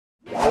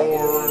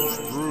Orange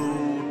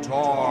brew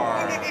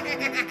tar.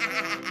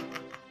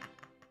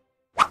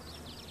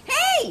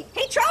 Hey!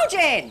 Hey,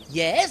 Trojan!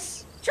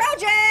 Yes?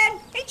 Trojan!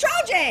 Hey,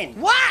 Trojan!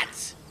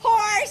 What?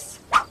 Horse!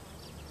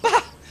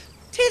 Bah!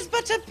 'Tis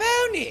but a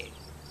pony.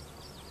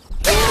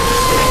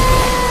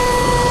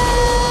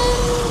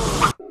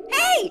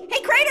 Hey!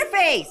 Hey,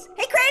 Craterface!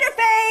 Hey,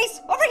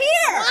 Craterface! Over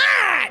here!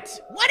 What?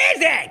 What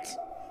is it?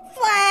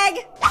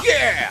 Flag!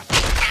 Yeah!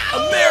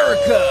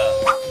 America!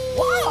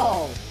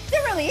 Whoa!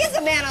 There really is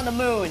a man on the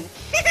moon!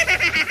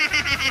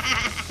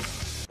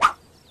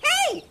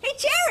 Hey! Hey,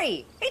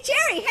 Cherry! Hey,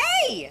 Cherry,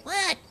 hey!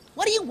 What?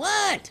 What do you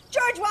want?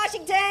 George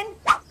Washington!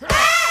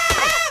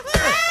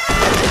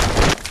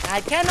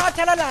 I cannot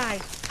tell a lie.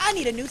 I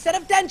need a new set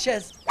of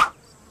dentures.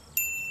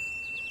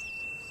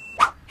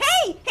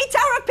 Hey! Hey,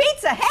 Tower of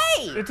Pizza,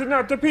 hey! It's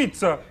not a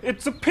pizza,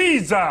 it's a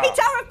pizza! Hey,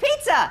 Tower of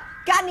Pizza!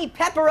 Got any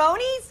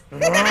pepperonis?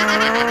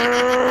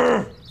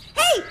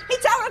 Hey! Hey,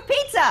 Tower of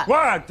Pizza!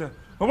 What?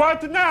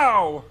 What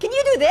now? Can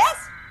you do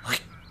this?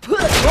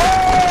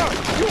 Ah!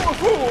 You a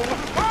fool!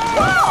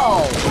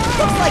 Whoa!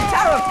 Looks like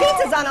Tower of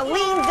Pizza's on a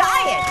lean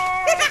diet!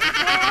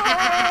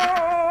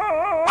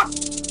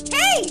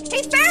 Hey!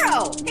 Hey,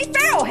 Pharaoh! Hey,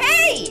 Pharaoh,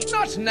 hey!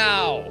 Not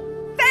now!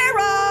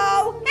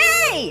 Pharaoh!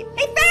 Hey!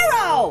 Hey,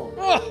 Pharaoh!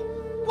 Oh,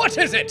 what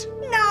is it?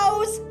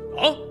 Nose!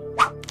 Huh?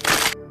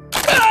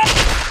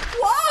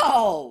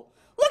 Whoa!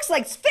 Looks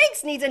like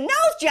Sphinx needs a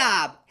nose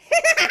job!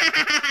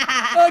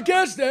 I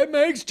guess that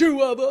makes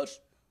two of us.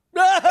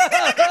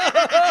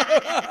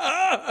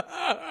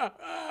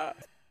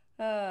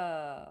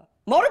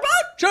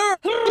 Motorboat? Sure.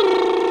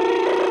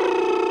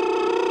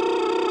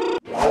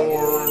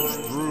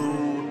 Orange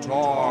brew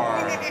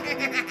tar.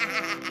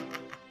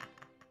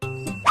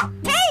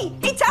 Hey!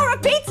 Hey, Tower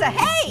of Pizza,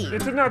 hey!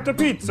 It's not a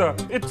pizza,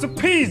 it's a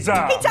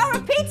pizza! Hey, Tower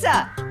of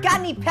Pizza! Got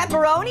any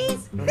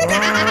pepperonis?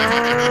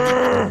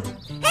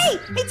 Hey!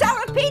 Hey,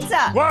 Tower of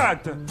Pizza!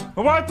 What?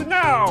 What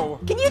now?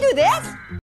 Can you do this?